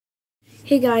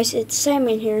Hey guys, it's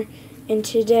Simon here, and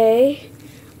today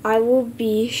I will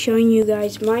be showing you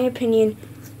guys my opinion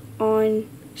on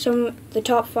some of the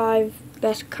top 5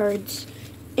 best cards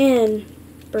in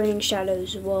Burning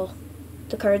Shadows. Well,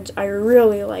 the cards I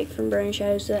really like from Burning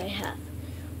Shadows that I have,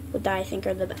 that I think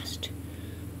are the best.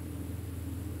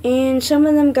 And some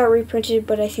of them got reprinted,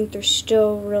 but I think they're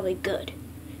still really good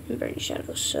in Burning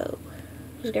Shadows, so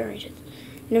let's get right into it.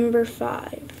 Number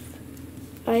 5.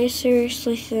 I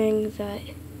seriously think that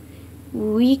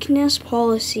weakness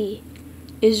policy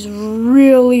is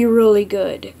really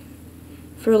good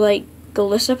for like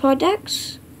Golisopod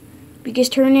decks, because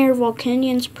Terminator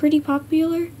Volcanian's pretty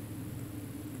popular,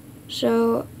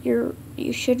 so you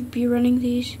should be running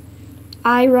these.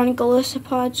 I run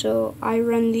Golisopod, so I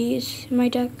run these in my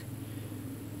deck,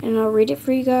 and I'll read it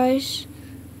for you guys.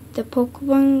 The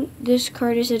Pokemon this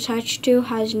card is attached to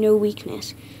has no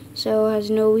weakness, so it has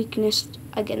no weakness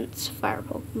against Fire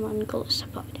Pokemon,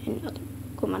 Golisopod, and other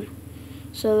Pokemon.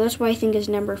 So that's why I think is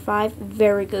number 5.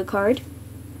 Very good card.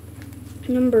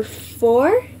 Number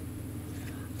 4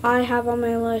 I have on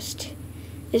my list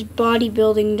is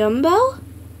Bodybuilding Dumbbell.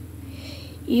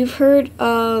 You've heard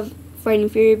of Fighting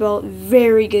Fury Belt.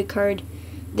 Very good card.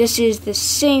 This is the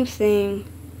same thing,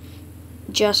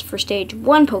 just for stage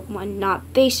 1 Pokemon,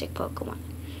 not basic Pokemon.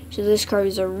 So this card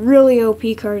is a really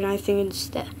OP card, and I think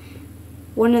it's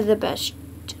one of the best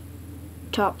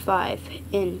top 5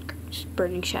 in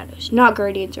Burning Shadows. Not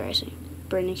Guardians Rising,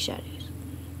 Burning Shadows.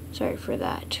 Sorry for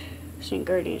that. Saying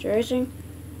Guardians Rising.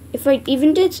 If I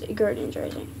even did say Guardians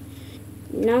Rising.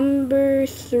 Number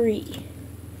 3.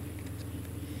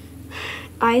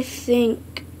 I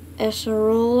think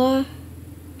Acerola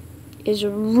is a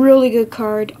really good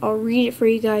card. I'll read it for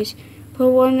you guys. Put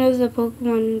one of the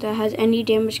Pokemon that has any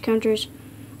damage counters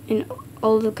and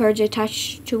all the cards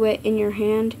attached to it in your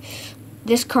hand.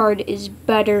 This card is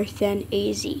better than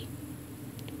AZ.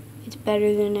 It's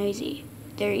better than AZ.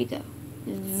 There you go.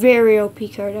 Very OP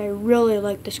card. I really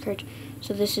like this card.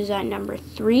 So this is at number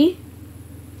 3.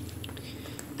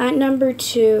 At number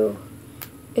 2,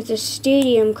 it's a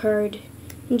Stadium card.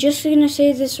 I'm just going to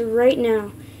say this right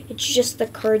now. It's just the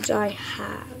cards I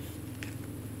have.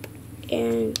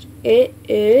 And it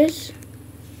is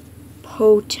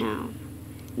Po-Town.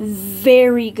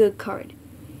 Very good card.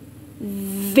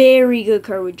 Very good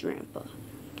card with Drampa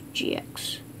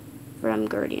GX from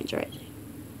Guardians Rising.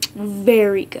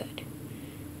 Very good.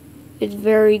 It's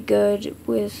very good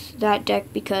with that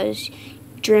deck because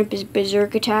Drampa's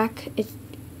Berserk attack.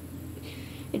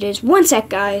 It is. One sec,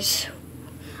 guys.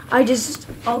 I'll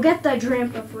get that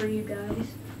Drampa for you guys,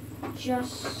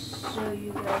 just so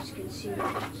you guys can see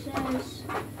what it says.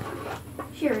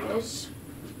 Here it is.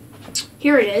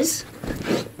 Here it is.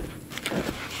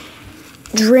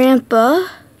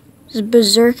 Drampa's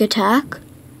Berserk attack.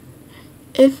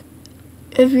 If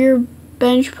your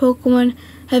bench Pokemon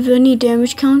have any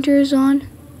damage counters on,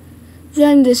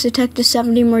 then this attack does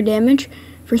 70 more damage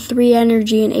for 3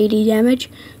 energy and 80 damage.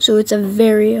 So it's a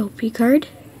very OP card.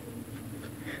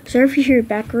 Sorry if you hear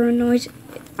background noise.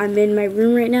 I'm in my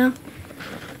room right now.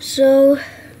 So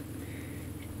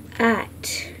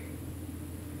at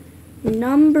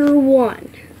number 1,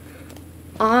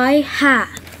 I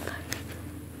have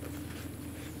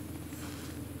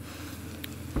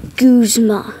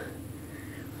Guzma,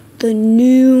 the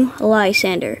new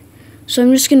Lysander. So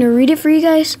I'm just going to read it for you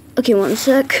guys. Okay, one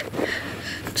sec.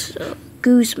 So,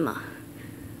 Guzma.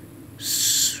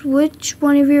 Switch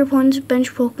one of your opponent's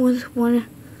bench Pokemon with one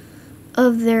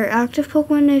of their active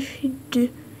Pokemon. If you do,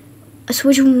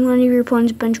 switch one of your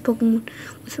opponent's bench Pokemon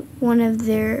with one of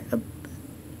their...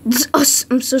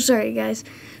 I'm so sorry, guys.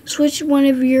 Switch one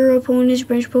of your opponent's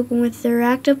bench Pokemon with their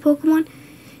active Pokemon.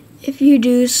 If you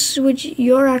do, switch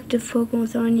your active Pokemon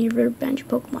with one of your bench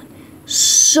Pokemon.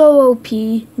 So OP.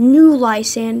 New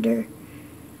Lysander.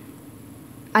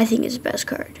 I think it's the best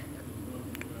card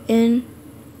in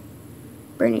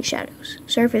Burning Shadows.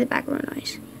 Sorry for the background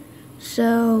noise.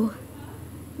 So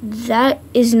that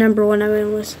is number 1 on my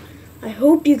list. I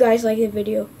hope you guys like the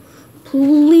video.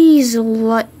 Please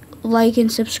like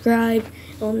and subscribe.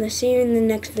 I'll see you in the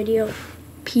next video.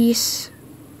 Peace.